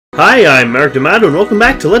Hi, I'm Mark D'Amato, and welcome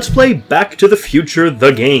back to Let's Play Back to the Future,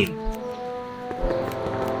 the game.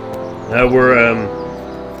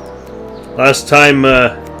 Last time,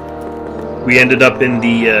 we ended up in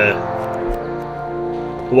the,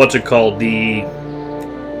 what's it called? The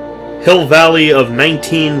Hill Valley of the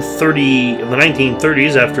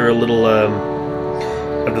 1930s, after a little,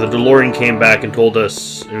 after the DeLorean came back and told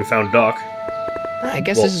us, and we found Doc. I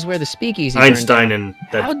guess this is where the speakeasy Einstein and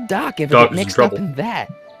that How'd Doc ever Doc get is in mixed up trouble. in that?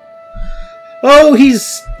 Oh,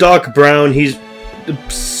 he's Doc Brown. He's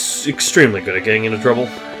extremely good at getting into trouble.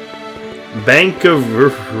 Bank of...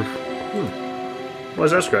 Why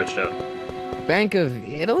is that scratched out? Bank of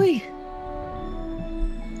Italy?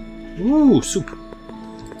 Ooh, soup.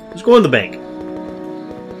 Let's go in the bank.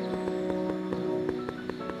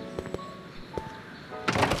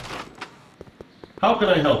 How can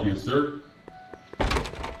I help you, sir?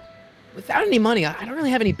 Without any money, I don't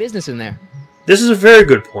really have any business in there. This is a very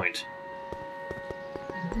good point.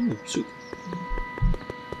 Ooh, soup.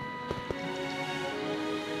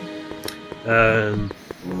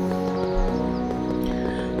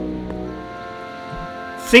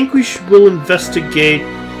 Think we will investigate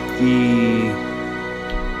the...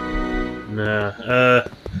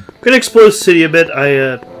 gonna explore the city a bit.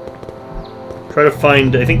 Try to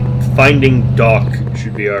find... I think finding Doc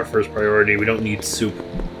should be our first priority. We don't need soup.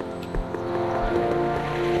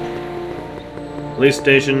 Police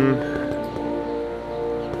station.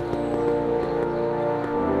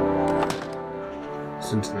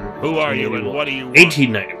 Who are you and what do you want?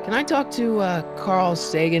 1890. Can I talk to, Carl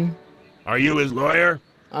Sagan? Are you his lawyer?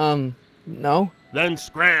 No. Then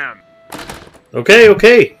scram. Okay,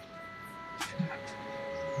 okay.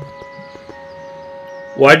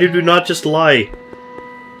 Why did you not just lie?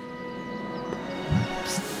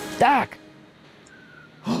 Psst, Doc!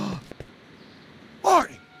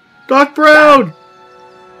 Marty! Doc Brown!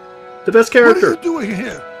 The best character. What are you doing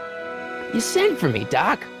here? You sent for me,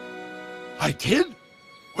 Doc. I did?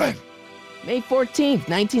 When? May 14th,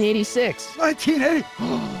 1986. 1980?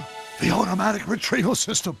 The automatic retrieval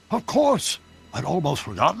system. Of course. I'd almost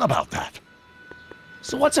forgotten about that.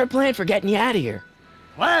 So what's our plan for getting you out of here?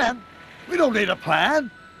 Plan? We don't need a plan.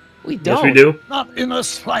 We don't. Yes, we do. Not in the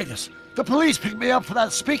slightest. The police picked me up for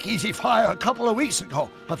that speakeasy fire a couple of weeks ago,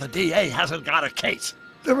 but the DA hasn't got a case.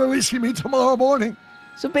 They're releasing me tomorrow morning.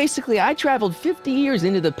 So basically, I traveled 50 years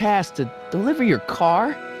into the past to deliver your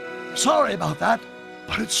car? Sorry about that,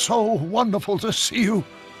 but it's so wonderful to see you.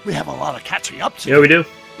 We have a lot of catching up to do. Yeah, we do.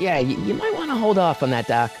 Yeah, you might want to hold off on that,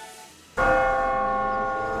 Doc.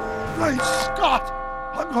 Great Scott!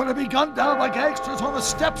 I'm going to be gunned down by gangsters on the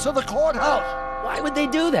steps of the courthouse. Why would they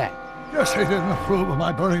do that? Guess they didn't approve of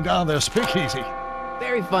my burning down their speakeasy.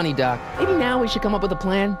 Very funny, Doc. Maybe now we should come up with a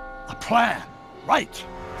plan? A plan, right.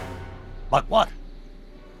 But what?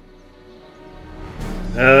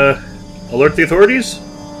 Alert the authorities?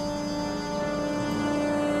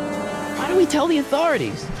 Why don't we tell the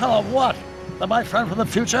authorities? Tell them what? That my friend from the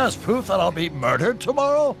future has proof that I'll be murdered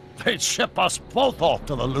tomorrow? They'd ship us both off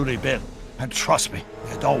to the loony bin. And trust me,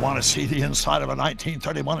 you don't want to see the inside of a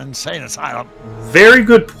 1931 insane asylum. Very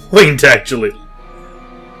good point, actually.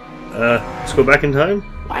 Let's go back in time.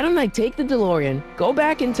 Why don't I take the DeLorean, go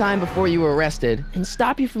back in time before you were arrested, and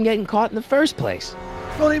stop you from getting caught in the first place?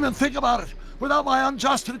 Don't even think about it. Without my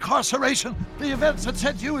unjust incarceration, the events that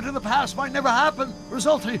sent you into the past might never happen,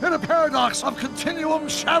 resulting in a paradox of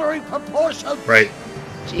continuum-shattering proportions. Right.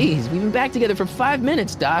 Jeez, we've been back together for 5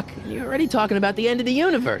 minutes, Doc, and you're already talking about the end of the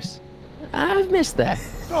universe. I've missed that.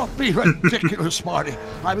 Don't be ridiculous, Marty.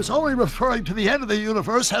 I was only referring to the end of the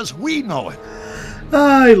universe as we know it.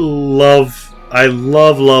 I love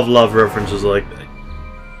references like that.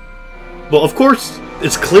 Well, of course,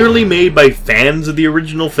 it's clearly made by fans of the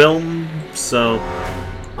original film, so...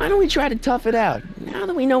 Why don't we try to tough it out? Now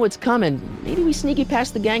that we know what's coming, maybe we sneak it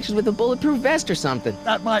past the gangsters with a bulletproof vest or something.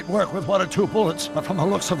 That might work with 1 or 2 bullets, but from the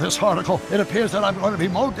looks of this article, it appears that I'm going to be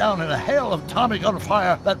mowed down in a hail of Tommy gun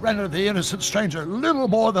fire that rendered the innocent stranger little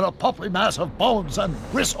more than a pulpy mass of bones and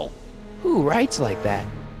gristle. Who writes like that?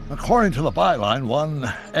 According to the byline, one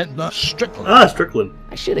Edna Strickland. Ah, Strickland.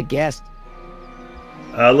 I should have guessed.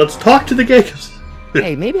 Let's talk to the gangsters.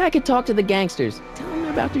 Hey, maybe I could talk to the gangsters. Tell them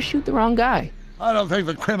they're about to shoot the wrong guy. I don't think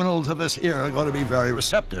the criminals of this era are going to be very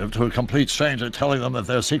receptive to a complete stranger telling them that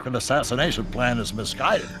their secret assassination plan is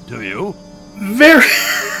misguided, do you? Very...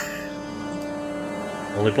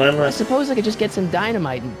 Only plan I left. suppose I could just get some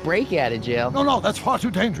dynamite and break you out of jail. No, that's far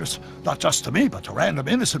too dangerous. Not just to me, but to random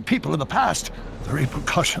innocent people in the past. The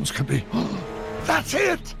repercussions could be... That's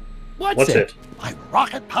it! What's it? My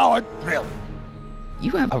rocket-powered drill.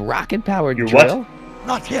 You have a rocket-powered Your drill? what?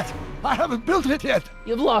 Not yet. I haven't built it yet.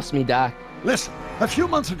 You've lost me, Doc. Listen, a few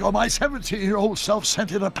months ago, my 17-year-old self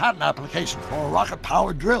sent in a patent application for a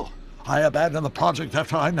rocket-powered drill. I abandoned the project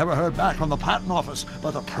after I never heard back from the patent office,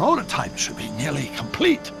 but the prototype should be nearly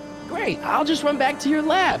complete. Great, I'll just run back to your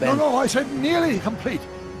lab and... No, I said nearly complete.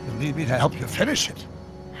 You'll need me to help you finish it.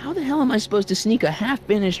 How the hell am I supposed to sneak a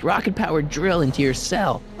half-finished rocket-powered drill into your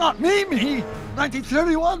cell? Not me.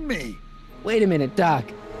 1931 me. Wait a minute, Doc.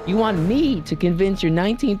 You want me to convince your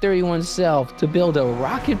 1931 self to build a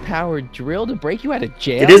rocket-powered drill to break you out of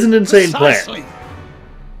jail? It is an insane Precisely. plan.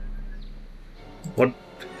 What?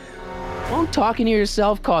 Won't talking to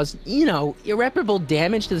yourself cause, irreparable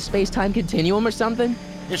damage to the space-time continuum or something?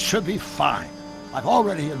 It should be fine. I've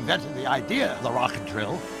already invented the idea of the rocket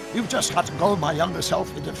drill. You've just got to goad my younger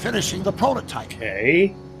self into finishing the prototype.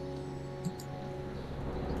 Okay.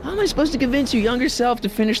 How am I supposed to convince your younger self to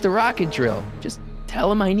finish the rocket drill? Just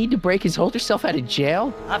tell him I need to break his older self out of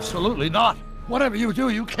jail? Absolutely not. Whatever you do,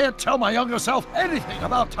 you can't tell my younger self anything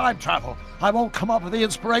about time travel. I won't come up with the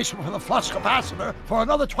inspiration for the flux capacitor for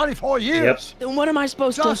another 24 years. Yep. Then what am I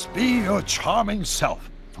supposed to... Just be your charming self.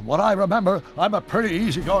 From what I remember, I'm a pretty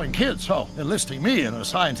easygoing kid, so enlisting me in a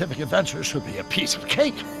scientific adventure should be a piece of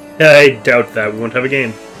cake. I doubt that. We won't have a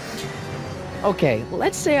game. Okay,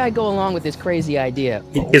 let's say I go along with this crazy idea.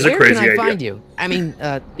 It is a crazy Where can I idea. find you? I mean,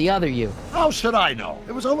 the other you. How should I know?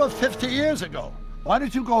 It was over 50 years ago. Why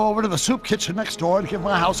don't you go over to the soup kitchen next door and give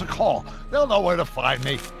my house a call? They'll know where to find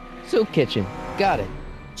me. Soup kitchen. Got it.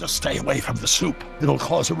 Just stay away from the soup. It'll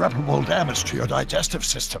cause irreparable damage to your digestive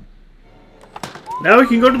system. Now we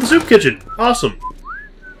can go to the soup kitchen. Awesome.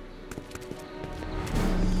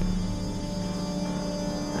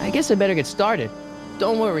 I guess I better get started.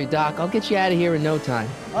 Don't worry, Doc. I'll get you out of here in no time.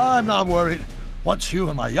 I'm not worried. Once you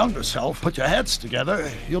and my younger self put your heads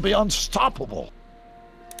together, you'll be unstoppable.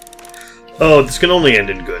 Oh, this can only end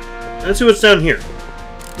in good. Let's see what's down here.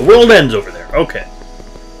 The world ends over there. Okay.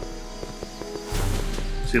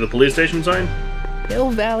 See the police station sign? Hill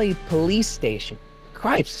Valley Police Station.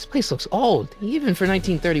 Cripes, this place looks old, even for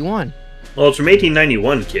 1931. Well, it's from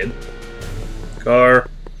 1891, kid. Car.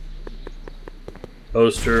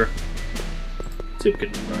 Poster. Soup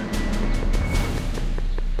kitchen sign.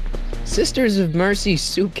 Sisters of Mercy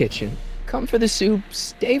Soup Kitchen. Come for the soup,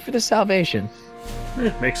 stay for the salvation.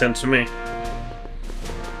 Makes sense to me.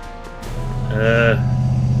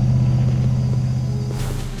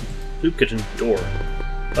 Soup kitchen door.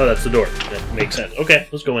 Oh, that's the door. That makes sense. Okay,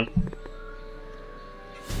 let's go in.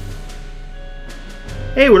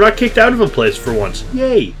 Hey, we're not kicked out of a place for once.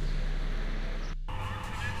 Yay!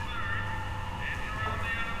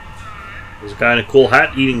 There's a guy in a cool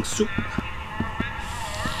hat eating soup.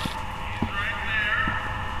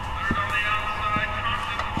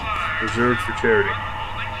 Reserved for charity.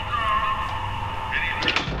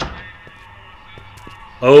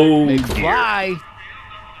 Oh, dear. McFly!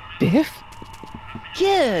 Biff?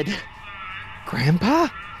 Kid! Grandpa?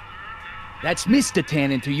 That's Mr.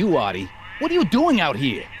 Tannen to you, Artie. What are you doing out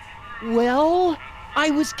here? Well, I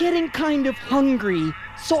was getting kind of hungry,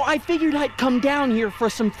 so I figured I'd come down here for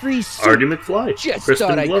some free soup. Artie McFly. Just Kristen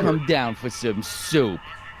thought I'd Glover. come down for some soup.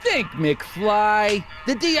 Think, McFly.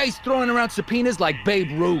 The DA's throwing around subpoenas like Babe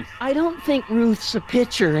Ruth. I don't think Ruth's a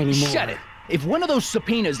pitcher anymore. Shut it. If one of those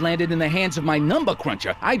subpoenas landed in the hands of my number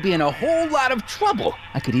cruncher, I'd be in a whole lot of trouble.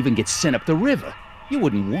 I could even get sent up the river. You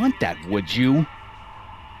wouldn't want that, would you?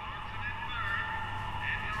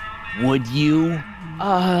 Would you?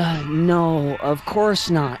 No, of course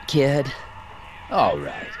not, kid. All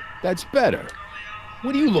right. That's better.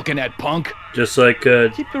 What are you looking at, punk? Just like,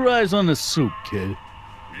 Keep your eyes on the soup, kid.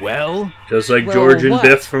 Well? just like Well, George and what?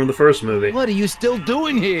 Biff from the first movie. What are you still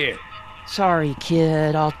doing here? Sorry,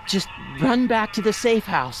 kid. I'll just run back to the safe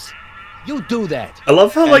house. You do that. I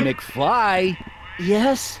love how, And like, McFly,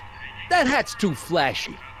 Yes? that hat's too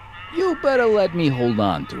flashy. You better let me hold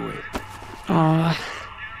on to it.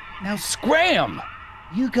 Now scram!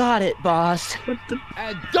 You got it, boss.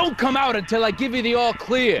 And don't come out until I give you the all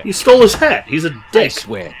clear. he stole his hat. He's a I dick.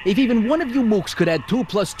 swear, if even one of you mooks could add 2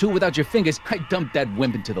 + 2 without your fingers, I'd dump that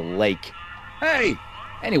wimp into the lake. Hey!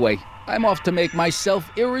 Anyway, I'm off to make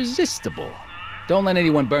myself irresistible. Don't let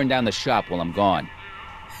anyone burn down the shop while I'm gone.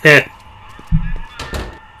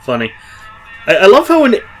 Funny. I love how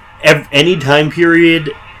in any time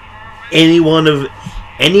period, any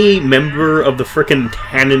member of the frickin'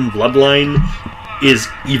 Tannen bloodline is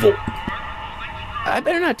evil. I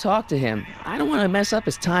better not talk to him. I don't want to mess up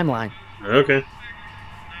his timeline. Okay.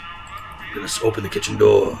 Let's open the kitchen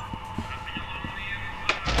door.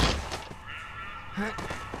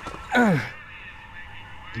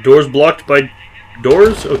 The door's blocked by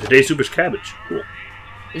doors? Oh, today's soup is cabbage. Cool.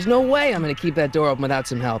 There's no way I'm gonna keep that door open without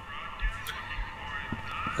some help.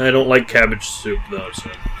 I don't like cabbage soup, though, so...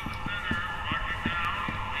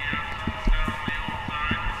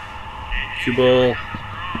 Cue ball.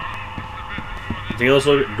 Anything else?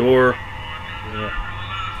 Door.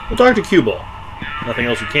 We'll talk to Cue ball. Nothing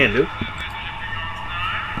else we can do.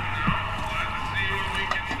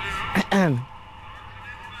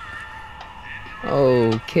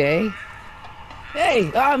 Okay.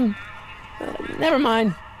 Hey, never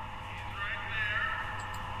mind.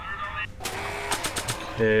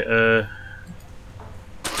 Okay,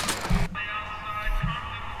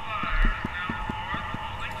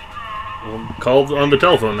 we'll call on the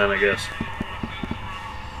telephone then, I guess.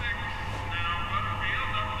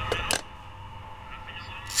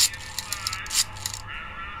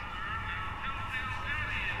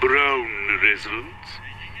 Brown residence?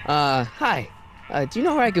 Hi. Do you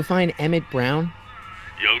know where I could find Emmett Brown?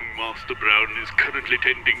 Young Master Brown is currently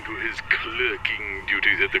tending to his clerking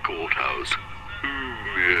duties at the courthouse. Who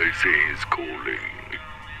may I say is calling?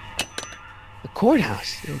 The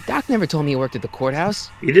courthouse? Doc never told me he worked at the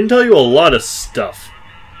courthouse. He didn't tell you a lot of stuff.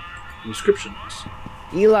 Inscriptions.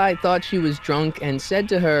 Eli thought she was drunk and said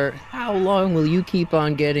to her, "How long will you keep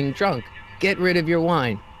on getting drunk? Get rid of your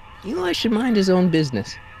wine." Eli should mind his own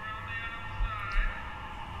business.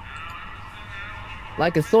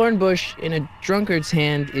 Like a thorn bush in a drunkard's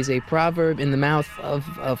hand is a proverb in the mouth of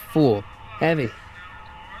a fool. Heavy.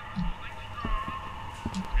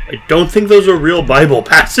 I don't think those are real Bible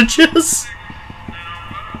passages.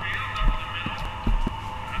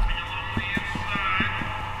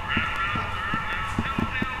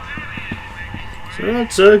 So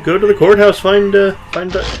let's go to the courthouse, find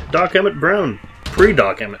Doc Emmett Brown.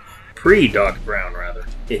 Pre-Doc Brown, rather.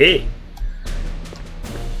 Hey.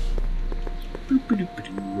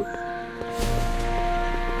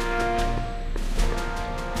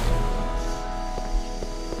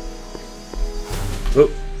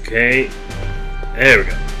 Okay. There we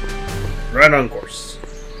go. Right on course.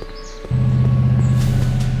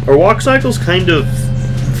 Our walk cycle's kind of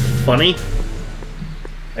funny.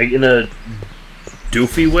 Like in a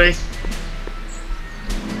doofy way.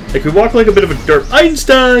 Like we walk like a bit of a derp.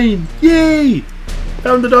 Einstein! Yay!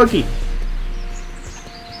 Found the donkey.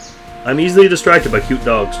 I'm easily distracted by cute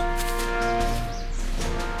dogs.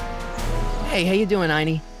 Hey, how you doing,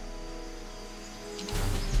 Einie?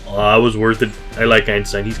 Aw, it was worth it. I like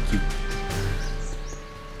Einstein. He's cute.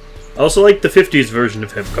 I also like the 50s version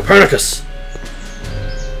of him. Copernicus!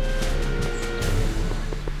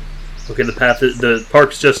 Okay, the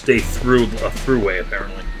park's just a throughway,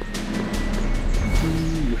 apparently.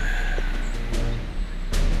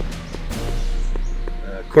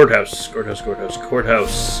 Courthouse. Courthouse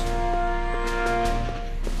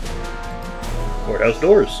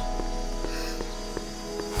doors.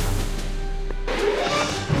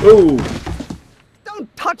 Oh!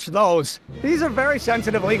 Don't touch those! These are very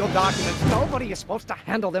sensitive legal documents. Nobody is supposed to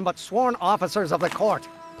handle them but sworn officers of the court.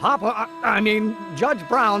 Judge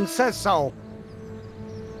Brown says so.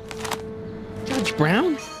 Judge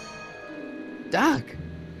Brown? Doc.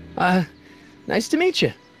 Nice to meet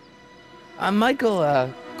you. I'm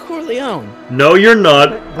Michael, Corleone. No, you're not.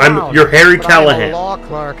 You're Harry Callahan. I'm a law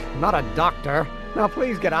clerk, not a doctor. Now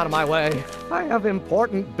please get out of my way. I have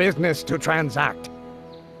important business to transact.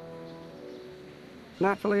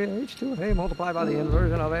 Naturally, H2A multiplied by the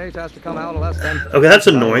inversion of H has to come out less than... Okay, that's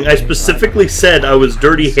annoying. I specifically said I was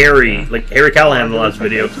Dirty Harry, like Harry Callahan in the last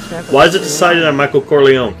video. Why is it decided on Michael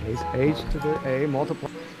Corleone? H to the A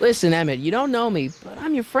multiplied... Listen, Emmett, you don't know me, but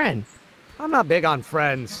I'm your friend. I'm not big on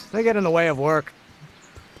friends. They get in the way of work.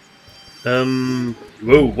 Whoa,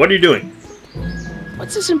 what are you doing?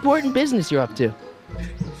 What's this important business you're up to?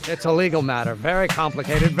 It's a legal matter. Very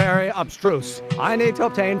complicated, very abstruse. I need to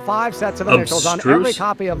obtain 5 sets of initials on every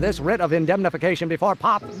copy of this writ of indemnification before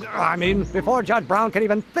before Judge Brown can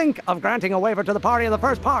even think of granting a waiver to the party in the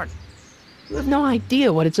first part. You have no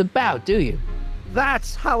idea what it's about, do you?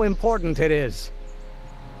 That's how important it is.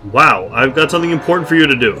 Wow, I've got something important for you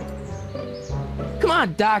to do. Come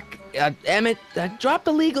on, Doc. Emmett, drop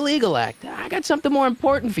the Legal Eagle Act. I got something more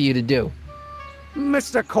important for you to do.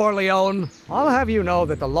 Mr. Corleone, I'll have you know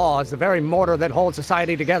that the law is the very mortar that holds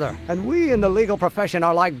society together, and we in the legal profession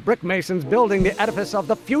are like brick masons building the edifice of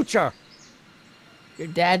the future. Your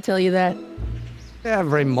dad tell you that?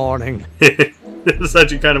 Every morning. This is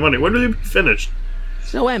actually kind of funny. When will you be finished?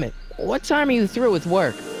 So, Emmett, what time are you through with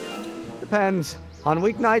work? Depends. On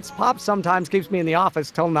weeknights, Pop sometimes keeps me in the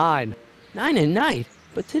office till 9. 9 at night?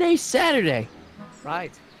 But today's Saturday.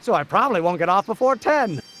 Right. So I probably won't get off before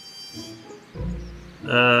 10.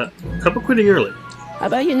 Couple quitting early. How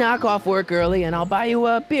about you knock off work early and I'll buy you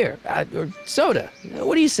a beer or soda?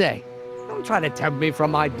 What do you say? Don't try to tempt me from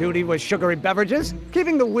my duty with sugary beverages.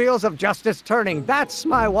 Keeping the wheels of justice turning, that's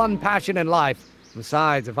my one passion in life.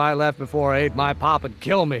 Besides, if I left before 8, my pop would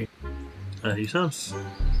kill me. He sounds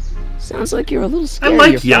like you're a little scared. I of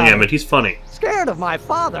your like young father. Emmett. He's funny. Scared of my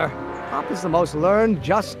father? Pop is the most learned,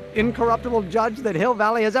 just, incorruptible judge that Hill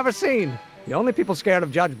Valley has ever seen. The only people scared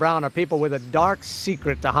of Judge Brown are people with a dark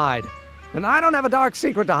secret to hide. And I don't have a dark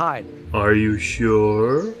secret to hide. Are you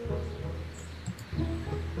sure?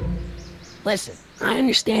 Listen, I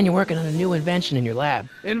understand you're working on a new invention in your lab.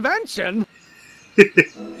 Invention?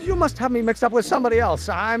 You must have me mixed up with somebody else.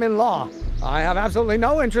 I'm in law. I have absolutely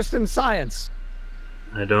no interest in science.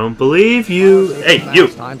 I don't believe you. Hey, you!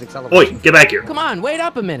 Oi, get back here. Come on, wait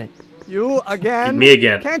up a minute. You again? Me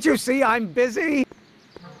again. Can't you see I'm busy?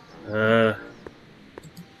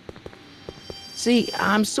 See,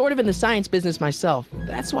 I'm sort of in the science business myself.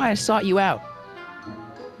 That's why I sought you out.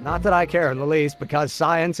 Not that I care in the least, because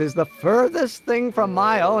science is the furthest thing from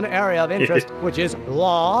my own area of interest, which is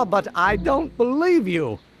law, but I don't believe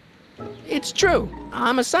you. It's true.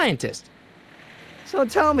 I'm a scientist. So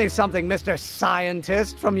tell me something, Mr.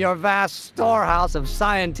 Scientist, from your vast storehouse of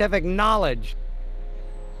scientific knowledge.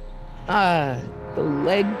 The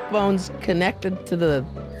leg bone's connected to the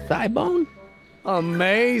thigh bone?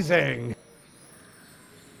 Amazing.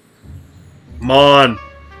 Come on.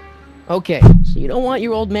 Okay, so you don't want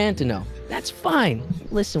your old man to know. That's fine.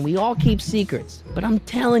 Listen, we all keep secrets. But I'm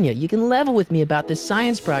telling you, you can level with me about this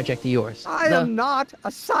science project of yours. I am not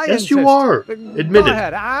a scientist. Yes, you are. Admit Go it.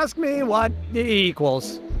 ahead, ask me what E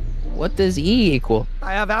equals. What does E equal?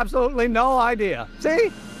 I have absolutely no idea.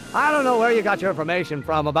 See? I don't know where you got your information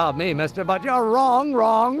from about me, mister, but you're wrong,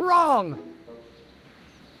 wrong, wrong.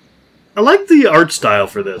 I like the art style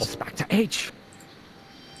for this. Back to H.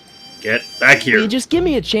 Get back here. Will you just give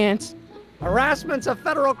me a chance? Harassment's a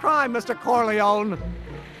federal crime, Mr. Corleone.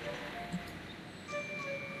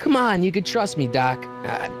 Come on, you could trust me, Doc.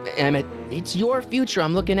 Emmett, it's your future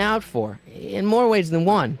I'm looking out for, in more ways than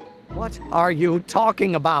one. What are you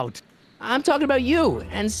talking about? I'm talking about you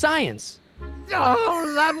and science.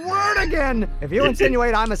 Oh, that word again! If you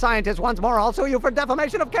insinuate I'm a scientist once more, I'll sue you for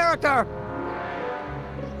defamation of character!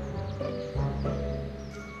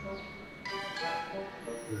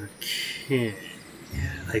 Okay.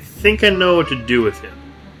 I think I know what to do with him.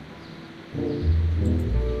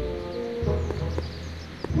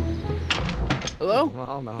 Hello?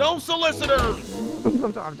 Oh, no. No solicitors!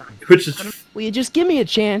 Which is... Will you just give me a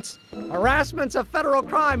chance? Harassment's a federal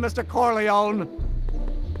crime, Mr. Corleone.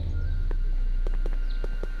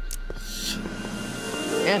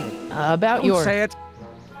 Emmett, about Don't your... say it.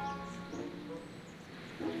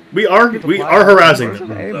 We are harassing them,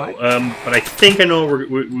 though. But I think I know what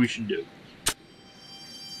we should do.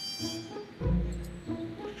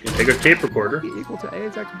 Take our tape recorder. Equal to A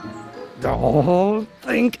is X. Don't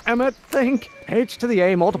think, Emmett, think. H to the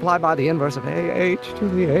A multiplied by the inverse of A. H to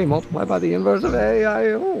the A multiplied by the inverse of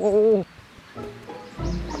A.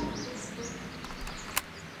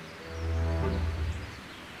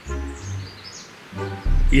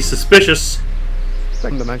 He's suspicious.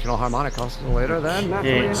 Second-dimensional harmonic oscillator, then.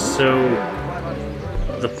 Okay, so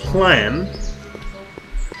the plan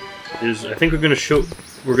is, I think we're gonna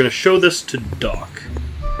show this to Doc,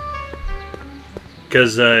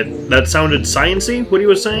 because that sounded sciencey, what he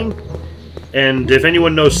was saying. And if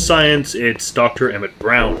anyone knows science, it's Dr. Emmett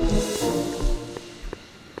Brown.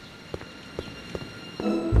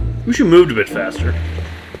 Wish you moved a bit faster.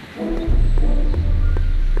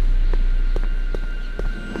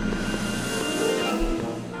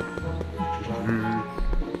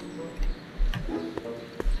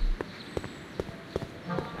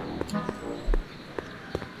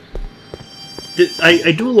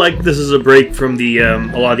 I do like this as a break from the a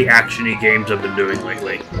lot of the action-y games I've been doing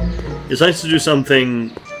lately. It's nice to do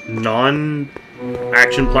something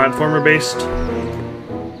non-action platformer based.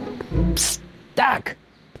 Psst, Doc!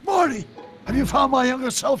 Marty, have you found my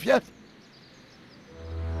younger self yet?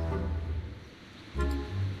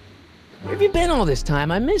 Where have you been all this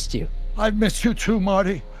time? I missed you. I've missed you too,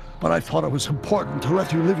 Marty. But I thought it was important to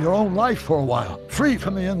let you live your own life for a while, free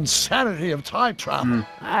from the insanity of time travel.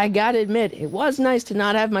 I gotta admit, it was nice to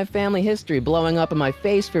not have my family history blowing up in my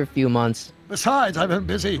face for a few months. Besides, I've been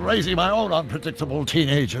busy raising my own unpredictable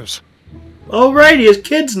teenagers. Oh right, he has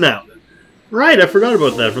kids now. Right, I forgot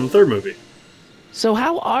about that from the third movie. So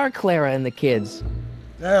how are Clara and the kids?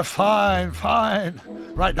 They're fine, fine.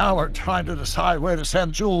 Right now we're trying to decide where to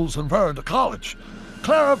send Jules and Vern to college.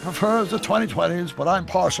 Clara prefers the 2020s, but I'm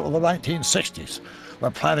partial to the 1960s. We're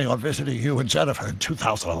planning on visiting you and Jennifer in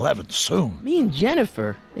 2011 soon. Me and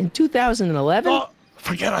Jennifer? In 2011? Oh,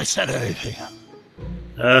 forget I said anything.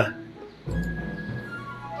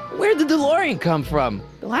 Where'd the DeLorean come from?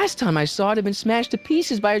 The last time I saw it had been smashed to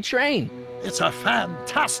pieces by a train. It's a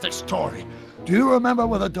fantastic story. Do you remember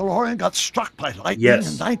when the DeLorean got struck by lightning in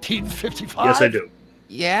 1955? Yes, I do.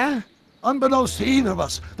 Yeah? Unbeknownst to either of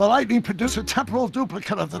us, the lightning produced a temporal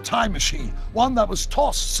duplicate of the time machine, one that was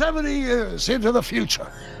tossed 70 years into the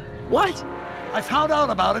future. What? I found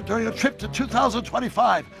out about it during a trip to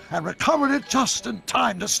 2025 and recovered it just in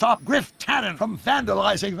time to stop Kid Tannen from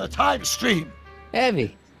vandalizing the time stream.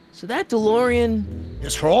 Heavy. So that DeLorean...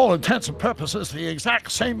 is for all intents and purposes the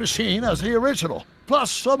exact same machine as the original.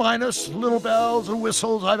 Plus or minus little bells and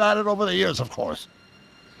whistles I've added over the years, of course.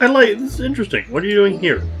 This is interesting. What are you doing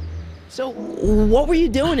here? So, what were you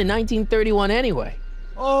doing in 1931 anyway?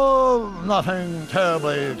 Oh, nothing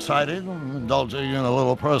terribly exciting. Indulging in a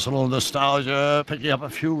little personal nostalgia, picking up a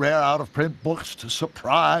few rare out-of-print books to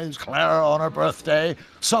surprise Clara on her birthday,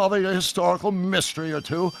 solving a historical mystery or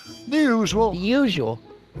two. The usual. The usual?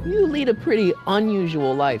 You lead a pretty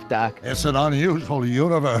unusual life, Doc. It's an unusual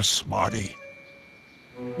universe, Marty.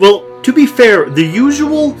 Well, to be fair, the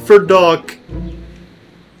usual for Doc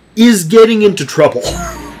is getting into trouble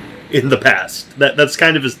in the past. That's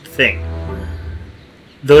kind of his thing.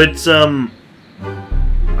 Though it's,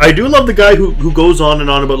 I do love the guy who goes on and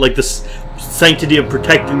on about, like, this sanctity of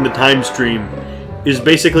protecting the time stream is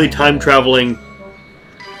basically time traveling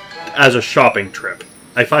as a shopping trip.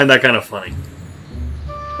 I find that kind of funny.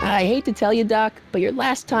 I hate to tell you, Doc, but your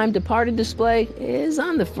last time departed display is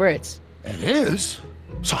on the fritz. It is?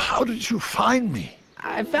 So how did you find me?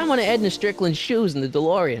 I found one of Edna Strickland's shoes in the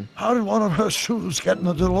DeLorean. How did one of her shoes get in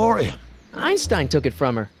the DeLorean? Einstein took it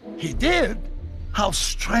from her. He did? How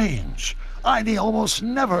strange. Ivy almost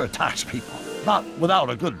never attacks people. Not without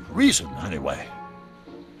a good reason, anyway.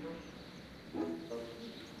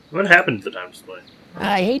 What happened to the time display?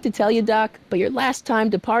 I hate to tell you, Doc, but your last time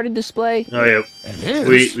departed display... Oh, yeah. It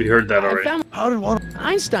is? We heard that already. How did one...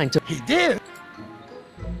 Einstein took... He did?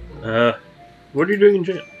 What are you doing in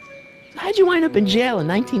jail? How'd you wind up in jail in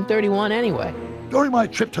 1931 anyway? During my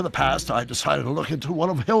trip to the past, I decided to look into one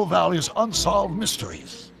of Hill Valley's unsolved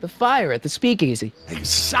mysteries. The fire at the speakeasy.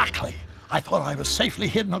 Exactly. I thought I was safely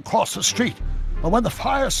hidden across the street. But when the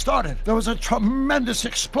fire started, there was a tremendous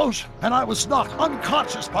explosion, and I was knocked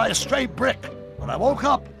unconscious by a stray brick. When I woke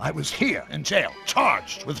up, I was here in jail,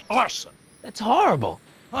 charged with arson. That's horrible.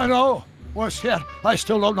 I know. Worse yet, I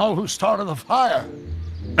still don't know who started the fire.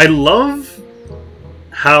 I love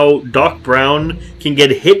how Doc Brown can get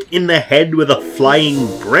hit in the head with a flying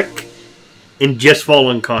brick and just fall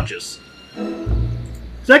unconscious.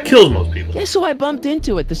 That kills most people. Guess who I bumped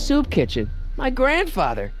into at the soup kitchen? My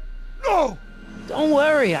grandfather. No! Don't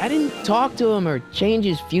worry, I didn't talk to him or change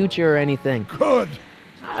his future or anything. Good.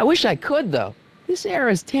 I wish I could, though. This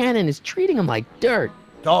era's Tannen is treating him like dirt.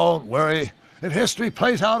 Don't worry. If history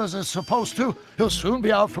plays out as it's supposed to, he'll soon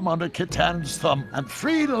be out from under Kid Tannen's thumb and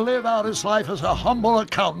free to live out his life as a humble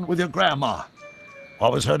accountant with your grandma.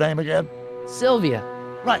 What was her name again? Sylvia.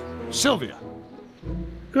 Right, Sylvia.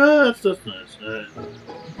 Good, that's nice.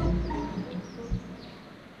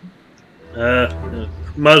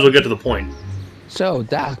 Might as well get to the point. So,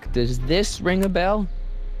 Doc, does this ring a bell?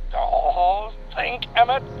 Oh, think,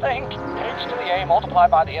 Emmett, think. H to the A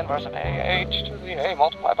multiplied by the inverse of A. H to the A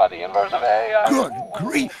multiplied by the inverse of A. Good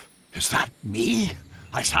grief. Is that me?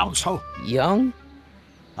 I sound so... Young?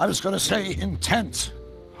 I was going to say intense.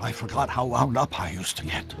 I forgot how wound up I used to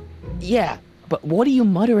get. Yeah, but what are you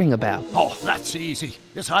muttering about? Oh, that's easy.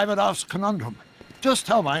 It's Ivanov's conundrum. Just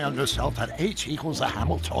tell my younger self that H equals a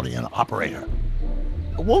Hamiltonian operator.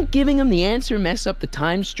 Won't giving him the answer mess up the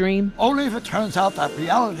time stream? Only if it turns out that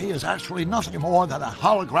reality is actually nothing more than a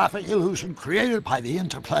holographic illusion created by the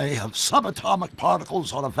interplay of subatomic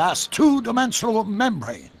particles on a vast two-dimensional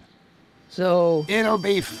membrane. So... It'll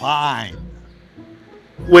be fine.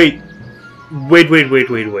 Wait.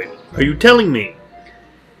 Are you telling me?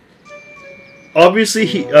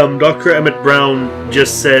 Obviously, Dr. Emmett Brown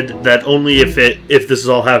just said that only if this is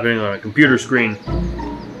all happening on a computer screen.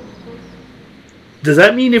 Does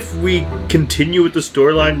that mean if we continue with the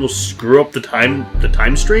storyline, we'll screw up the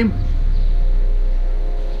time stream?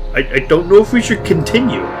 I don't know if we should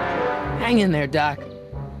continue. Hang in there, Doc.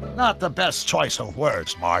 Not the best choice of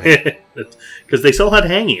words, Marty. Because they still had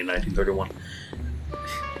hanging in 1931.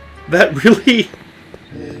 That really...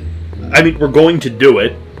 I mean, we're going to do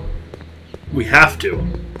it. We have to.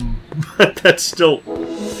 But that's still...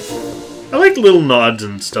 I like little nods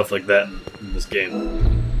and stuff like that in this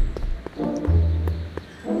game.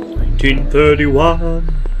 1931.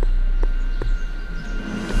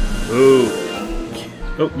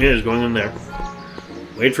 Oh. Oh, yeah, he's going in there.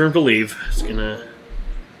 Wait for him to leave. It's gonna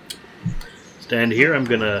stand here. I'm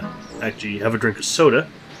gonna actually have a drink of soda.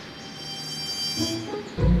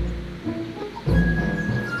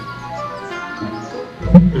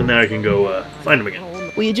 And now I can go find him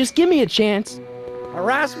again. Will you just give me a chance?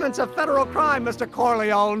 Harassment's a federal crime, Mr.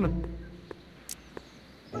 Corleone.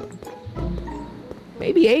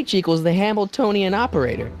 Maybe H equals the Hamiltonian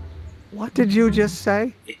operator. What did you just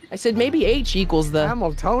say? I said maybe H equals the...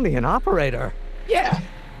 Hamiltonian operator? Yeah.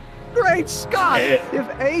 Great Scott!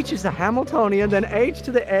 If H is the Hamiltonian, then H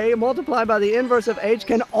to the A multiplied by the inverse of H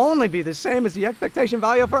can only be the same as the expectation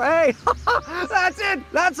value for A. That's it!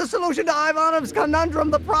 That's the solution to Ivanov's conundrum,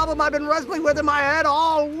 the problem I've been wrestling with in my head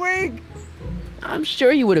all week! I'm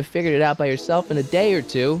sure you would have figured it out by yourself in a day or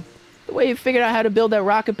two. The way you figured out how to build that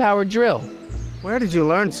rocket-powered drill. Where did you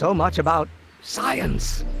learn so much about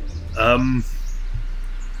science? From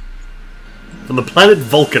the planet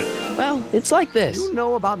Vulcan. Well, it's like this. You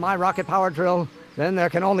know about my rocket power drill? Then there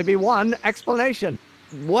can only be one explanation.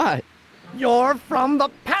 What? You're from the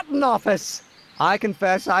patent office. I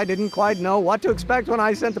confess I didn't quite know what to expect when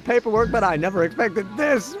I sent the paperwork, but I never expected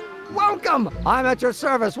this. Welcome! I'm at your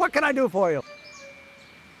service. What can I do for you?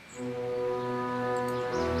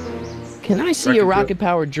 Can I see your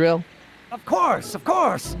rocket-powered drill? Of course, of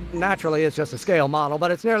course. Naturally, it's just a scale model,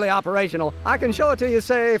 but it's nearly operational. I can show it to you,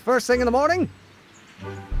 say, first thing in the morning?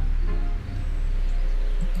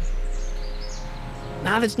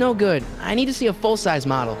 Nah, that's no good. I need to see a full-size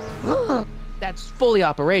model. That's fully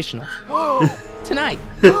operational. Tonight.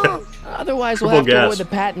 Otherwise, we'll have to award the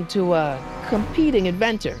patent to a competing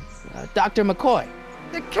inventor, Dr. McCoy.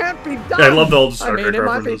 It can't be done. I love all the Star Trek it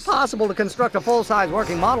might be references. possible to construct a full-size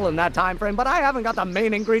working model in that time frame, but I haven't got the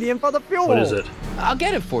main ingredient for the fuel. What is it? I'll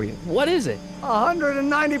get it for you. What is it?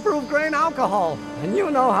 190 proof grain alcohol. And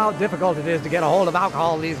you know how difficult it is to get a hold of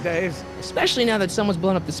alcohol these days. Especially now that someone's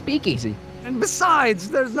blown up the speakeasy. And besides,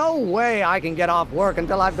 there's no way I can get off work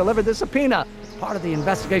until I've delivered the subpoena. It's part of the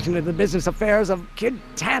investigation into the business affairs of Kid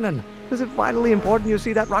Tannen. Is it vitally important you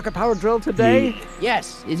see that rocket-powered drill today?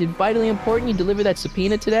 Yes. Is it vitally important you deliver that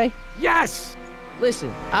subpoena today? Yes!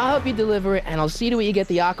 Listen, I'll help you deliver it, and I'll see to it you get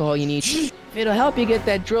the alcohol you need. It'll help you get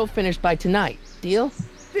that drill finished by tonight. Deal?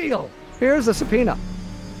 Deal. Here's the subpoena.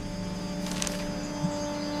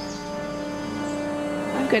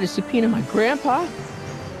 I've got to subpoena my grandpa?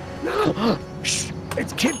 Shh!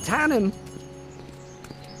 It's Kid Tannen.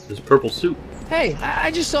 His purple suit. Hey,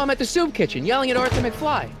 I just saw him at the soup kitchen yelling at Arthur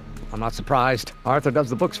McFly. I'm not surprised. Arthur does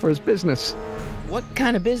the books for his business. What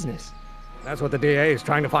kind of business? That's what the DA is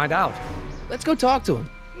trying to find out. Let's go talk to him.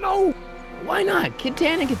 No! Why not? Kid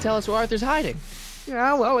Tannen can tell us where Arthur's hiding.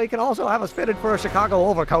 Yeah, well, he can also have us fitted for a Chicago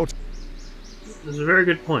overcoat. That's a very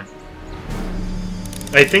good point.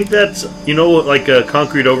 I think that's, you know, like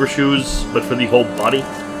concrete overshoes, but for the whole body.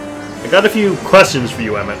 I got a few questions for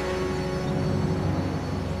you, Emmett.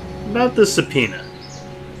 About the subpoena.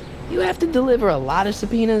 You have to deliver a lot of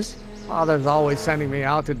subpoenas? Father's always sending me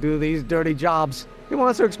out to do these dirty jobs. He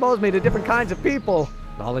wants to expose me to different kinds of people.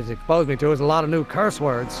 All he's exposed me to is a lot of new curse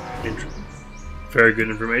words. Very good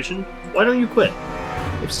information. Why don't you quit?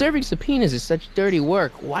 If serving subpoenas is such dirty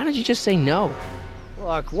work, why don't you just say no?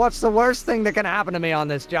 Look, what's the worst thing that can happen to me on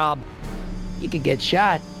this job? You could get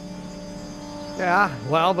shot. Yeah,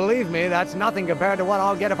 well, believe me, that's nothing compared to what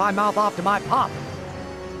I'll get if I mouth off to my pop.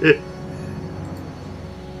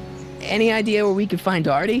 Any idea where we could find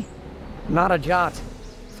Artie? Not a jot.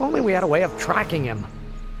 If only we had a way of tracking him.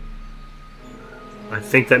 I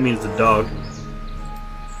think that means the dog.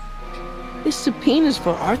 This subpoena's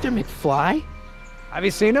for Arthur McFly? Have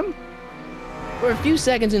you seen him? For a few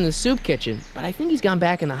seconds in the soup kitchen, but I think he's gone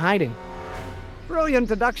back into hiding. Brilliant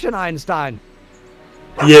deduction, Einstein.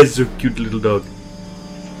 Yes, a cute little dog.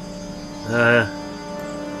 How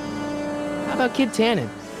about Kid Tannen?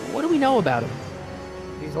 What do we know about him?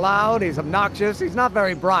 He's loud, he's obnoxious, he's not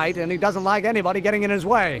very bright, and he doesn't like anybody getting in his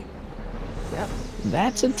way. Yep,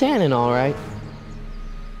 that's a Tannen, all right.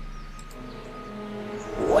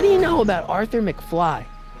 What do you know about Arthur McFly?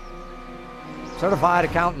 Certified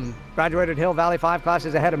accountant. Graduated Hill Valley 5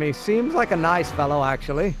 classes ahead of me. Seems like a nice fellow,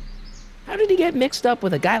 actually. How did he get mixed up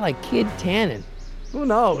with a guy like Kid Tannen? Who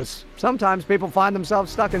knows? Sometimes people find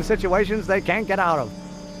themselves stuck in situations they can't get out of.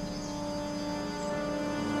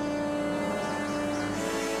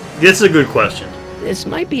 This is a good question. This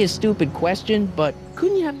might be a stupid question, but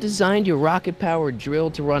couldn't you have designed your rocket-powered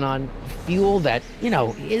drill to run on fuel that, you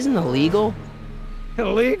know, isn't illegal?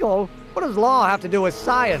 Illegal? What does law have to do with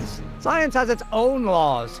science? Science has its own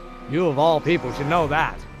laws. You of all people should know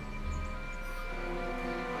that.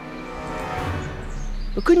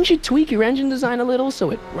 But couldn't you tweak your engine design a little so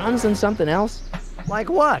it runs on something else? Like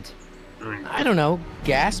what? I don't know.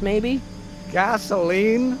 Gas, maybe?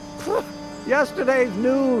 Gasoline? Yesterday's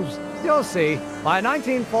news. You'll see. By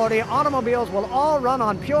 1940, automobiles will all run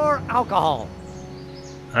on pure alcohol.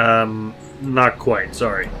 Not quite,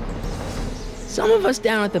 sorry. Some of us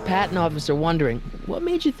down at the patent office are wondering, what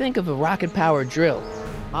made you think of a rocket-powered drill?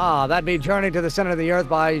 Ah, that'd be Journey to the Center of the Earth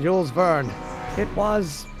by Jules Verne. It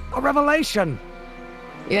was a revelation.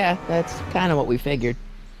 Yeah, that's kind of what we figured.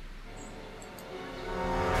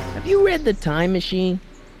 Have you read The Time Machine?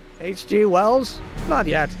 H.G. Wells? Not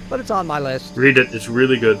yet, but it's on my list. Read it, it's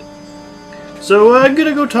really good. So, I'm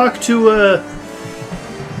gonna go talk to,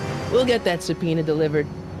 We'll get that subpoena delivered.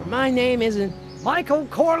 My name isn't... Michael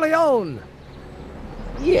Corleone!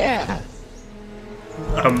 Yeah.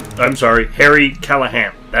 I'm sorry, Harry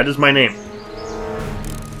Callahan. That is my name.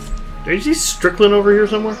 Do you see Strickland over here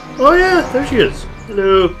somewhere? Oh yeah, there she is.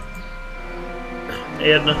 Hello.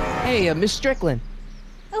 Hey, Edna. Hey, Miss Strickland.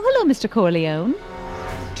 Oh, hello, Mr. Corleone.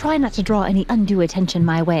 Try not to draw any undue attention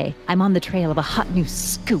my way. I'm on the trail of a hot new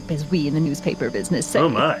scoop, as we in the newspaper business say. Oh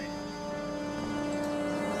my.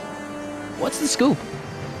 What's the scoop?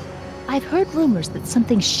 I've heard rumors that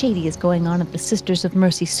something shady is going on at the Sisters of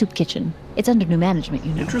Mercy soup kitchen. It's under new management,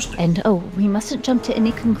 you know. Interesting. And oh, we mustn't jump to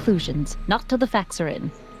any conclusions, not till the facts are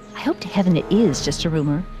in. I hope to heaven it is just a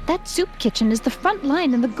rumor. That soup kitchen is the front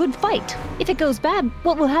line in the good fight. If it goes bad,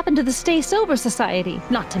 what will happen to the Stay Sober Society?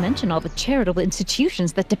 Not to mention all the charitable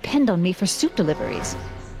institutions that depend on me for soup deliveries.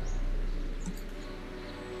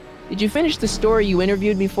 Did you finish the story you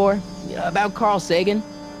interviewed me for? About Carl Sagan?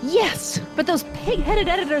 Yes, but those pig-headed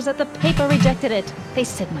editors at the paper rejected it. They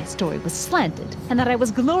said my story was slanted, and that I was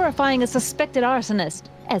glorifying a suspected arsonist.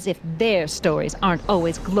 As if their stories aren't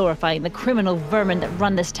always glorifying the criminal vermin that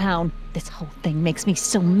run this town. This whole thing makes me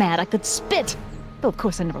so mad I could spit. Though of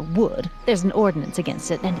course I never would. There's an ordinance against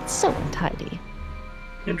it, and it's so untidy.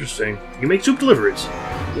 Interesting. You make soup deliveries.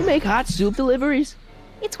 You make hot soup deliveries?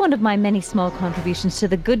 It's one of my many small contributions to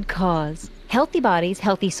the good cause. Healthy bodies,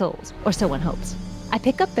 healthy souls, or so one hopes. I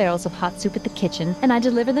pick up barrels of hot soup at the kitchen, and I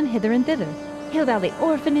deliver them hither and thither. Hill Valley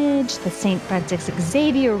Orphanage, the St. Francis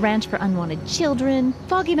Xavier Ranch for Unwanted Children,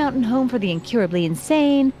 Foggy Mountain Home for the Incurably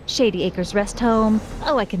Insane, Shady Acres Rest Home.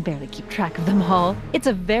 Oh, I can barely keep track of them all. It's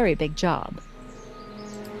a very big job.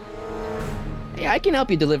 Hey, I can help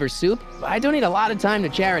you deliver soup. I donate a lot of time to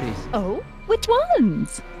charities. Oh? Which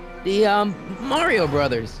ones? The, Mario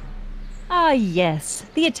Brothers. Ah, yes.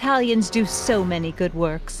 The Italians do so many good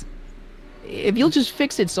works. If you'll just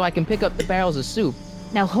fix it so I can pick up the barrels of soup.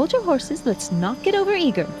 Now hold your horses, let's not get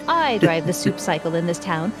over-eager. I drive the soup cycle in this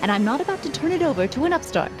town, and I'm not about to turn it over to an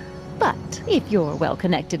upstart. But if you're well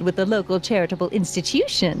connected with the local charitable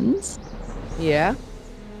institutions... Yeah?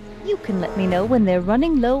 You can let me know when they're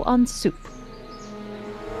running low on soup.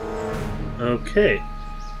 Okay.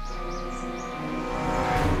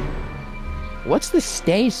 What's the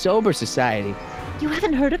Stay Sober Society? You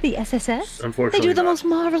haven't heard of the SSS? Unfortunately They do the not. most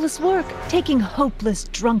marvelous work, taking hopeless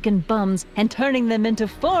drunken bums and turning them into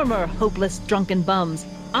former hopeless drunken bums.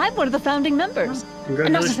 I'm one of the founding members.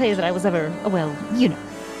 And not to say that I was ever, well, you know.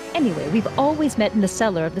 Anyway, we've always met in the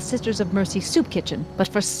cellar of the Sisters of Mercy soup kitchen, but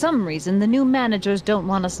for some reason the new managers don't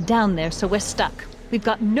want us down there, so we're stuck. We've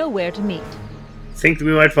got nowhere to meet. Think that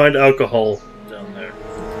we might find alcohol down there.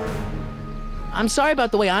 I'm sorry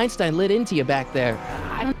about the way Einstein lit into you back there.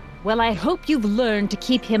 Well, I hope you've learned to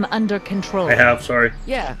keep him under control. I have, sorry.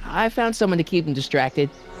 Yeah, I found someone to keep him distracted.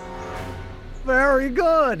 Very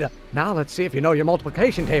good. Now let's see if you know your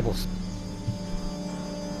multiplication tables.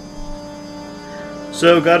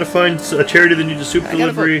 So, gotta find a charity that needs a soup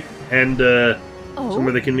delivery and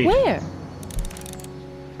somewhere they can meet. Where?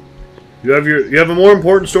 You have a more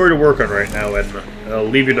important story to work on right now, Edna. I'll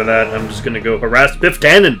leave you to that. I'm just gonna go harass Kid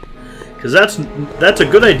Tannen. Because that's a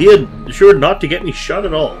good idea, sure not to get me shot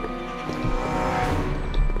at all.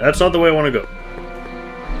 That's not the way I want to go.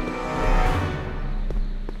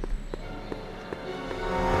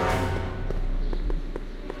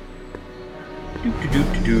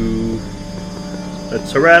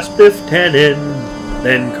 Let's harass Biff Tannen,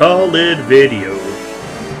 then call it video.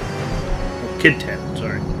 Oh, Kid Tannen,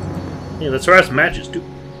 sorry. Yeah, let's harass Matches too.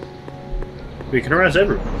 We can harass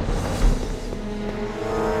everyone.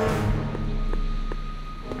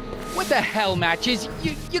 What the hell, Matches?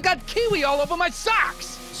 You got kiwi all over my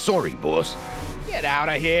socks! Sorry, boss. Get out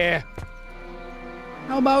of here.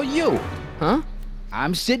 How about you? Huh?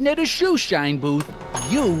 I'm sitting at a shoe shine booth.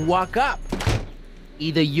 You walk up.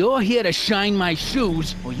 Either you're here to shine my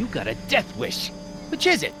shoes, or you got a death wish. Which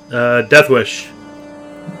is it? Death wish.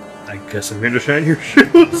 I guess I'm here to shine your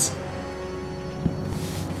shoes.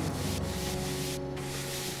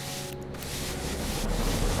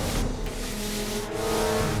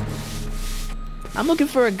 I'm looking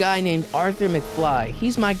for a guy named Arthur McFly.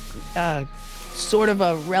 He's my, sort of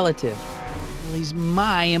a relative. Well, he's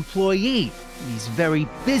my employee. He's very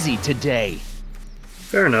busy today.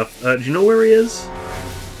 Fair enough. Do you know where he is?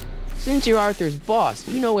 Since you're Arthur's boss,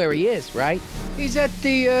 you know where he is, right? He's at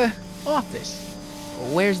the, office.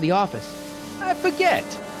 Where's the office? I forget.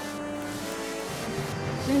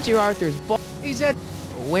 Since you're Arthur's boss, he's at...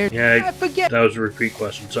 Where? Yeah, I forget. That was a repeat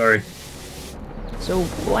question, sorry. So,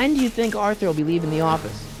 when do you think Arthur will be leaving the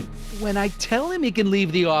office? When I tell him he can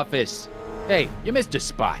leave the office. Hey, you missed a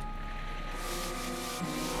spot.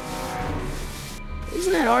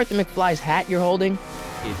 Isn't that Arthur McFly's hat you're holding?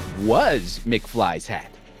 It was McFly's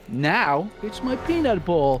hat. Now, it's my peanut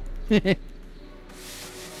bowl. Can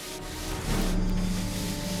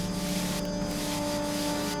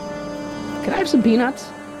I have some peanuts?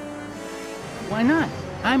 Why not?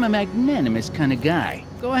 I'm a magnanimous kind of guy.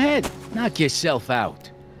 Go ahead, knock yourself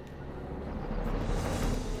out.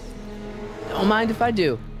 Don't mind if I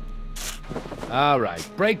do. All right,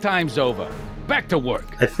 break time's over. Back to work.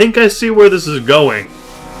 I think I see where this is going.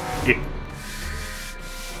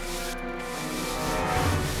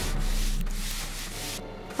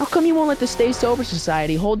 How come you won't let the Stay Sober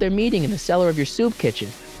Society hold their meeting in the cellar of your soup kitchen?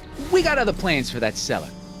 We got other plans for that cellar.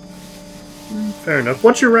 Fair enough.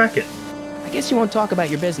 What's your racket? I guess you won't talk about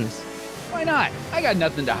your business. Why not? I got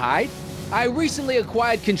nothing to hide. I recently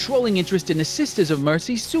acquired controlling interest in the Sisters of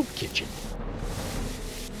Mercy soup kitchen.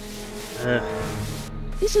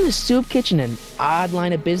 Isn't the soup kitchen an odd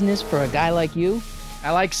line of business for a guy like you?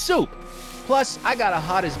 I like soup. Plus, I got a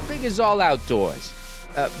heart as big as all outdoors.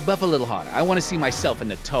 Buff a little harder. I want to see myself in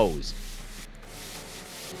the toes.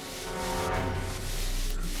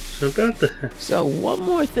 So, one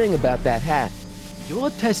more thing about that hat.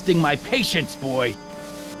 You're testing my patience, boy.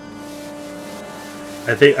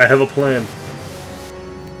 I think I have a plan.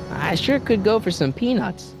 I sure could go for some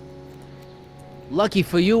peanuts. Lucky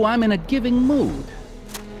for you, I'm in a giving mood.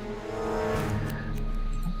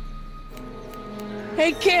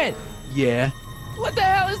 Hey, kid! Yeah? What the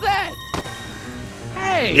hell is that?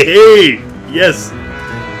 Hey! Hey! Yes!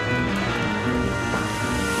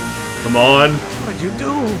 Come on. What'd you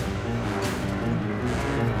do?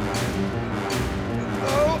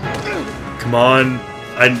 Come on.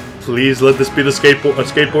 Please let this be the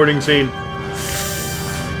skateboarding scene.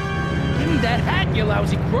 Give me that hat, you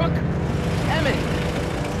lousy crook! Emmett!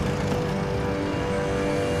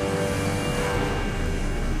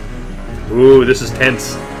 Ooh, this is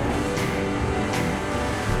tense.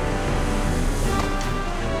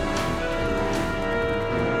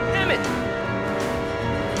 Emmett!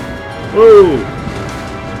 Whoa!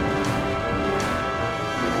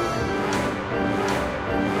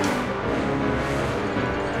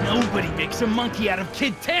 Nobody makes a monkey out of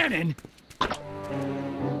Kid Tannen!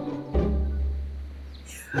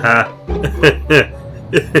 Ha.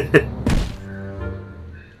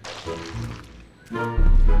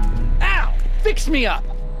 Ow! Fix me up!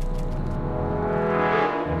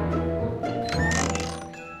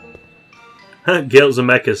 Gail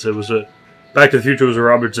Zemeckis. It was a... Back to the Future was a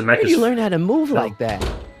Robert Zemeckis. Where did you learn how to move like that?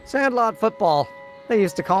 Sandlot football. They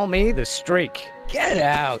used to call me the Streak. Get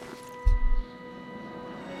out!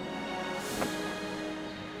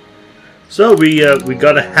 So we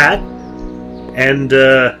got a hat, and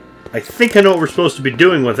I think I know what we're supposed to be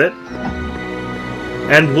doing with it,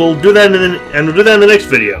 and we'll do that in the next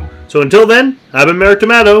video. So until then, I've been Merrick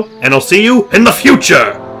Tomato, and I'll see you in the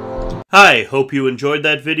future. Hi, hope you enjoyed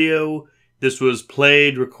that video. This was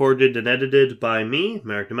played, recorded, and edited by me,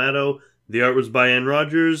 Merrick Tomato. The art was by Ann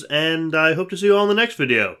Rogers, and I hope to see you all in the next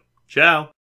video. Ciao.